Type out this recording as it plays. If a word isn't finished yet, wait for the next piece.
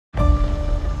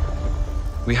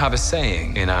We have a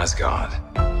saying in Asgard,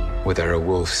 where there are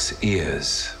wolf's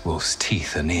ears, wolf's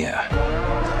teeth are near.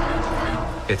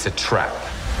 It's a trap.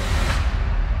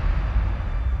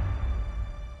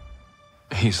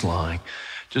 He's lying.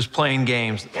 Just playing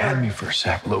games. Pardon me for a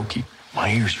sec, Loki.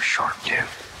 My ears are sharp, too.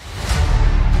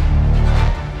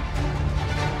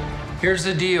 Here's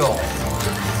the deal.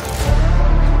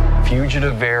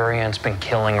 Fugitive variant's been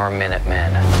killing our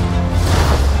Minutemen.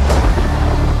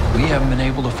 We haven't been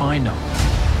able to find them.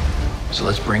 So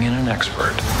let's bring in an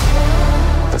expert.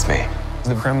 That's me.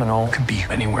 The criminal could be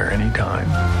anywhere, anytime.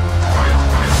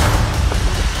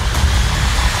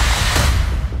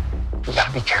 We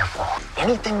gotta be careful.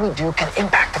 Anything we do can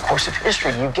impact the course of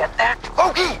history. You get that?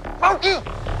 Loki! Loki!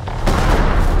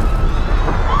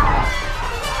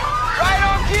 Right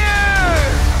on cue!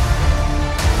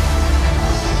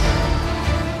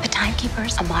 The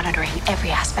timekeepers are monitoring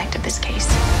every aspect of this case.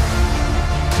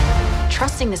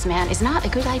 Trusting this man is not a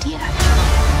good idea.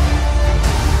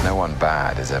 No one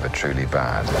bad is ever truly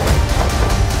bad.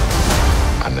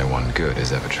 And no one good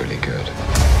is ever truly good.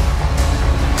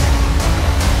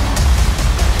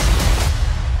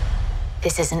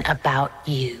 This isn't about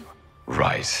you.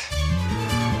 Right.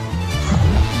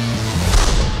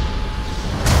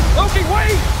 Loki,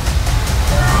 wait!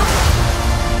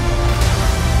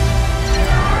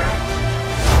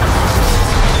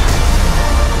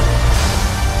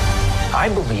 I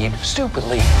believe,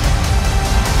 stupidly,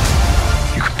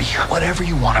 you can be whatever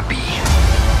you want to be.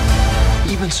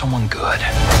 Even someone good.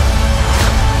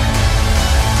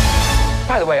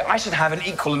 By the way, I should have an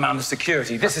equal amount of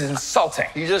security. This is insulting.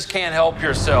 You just can't help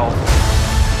yourself.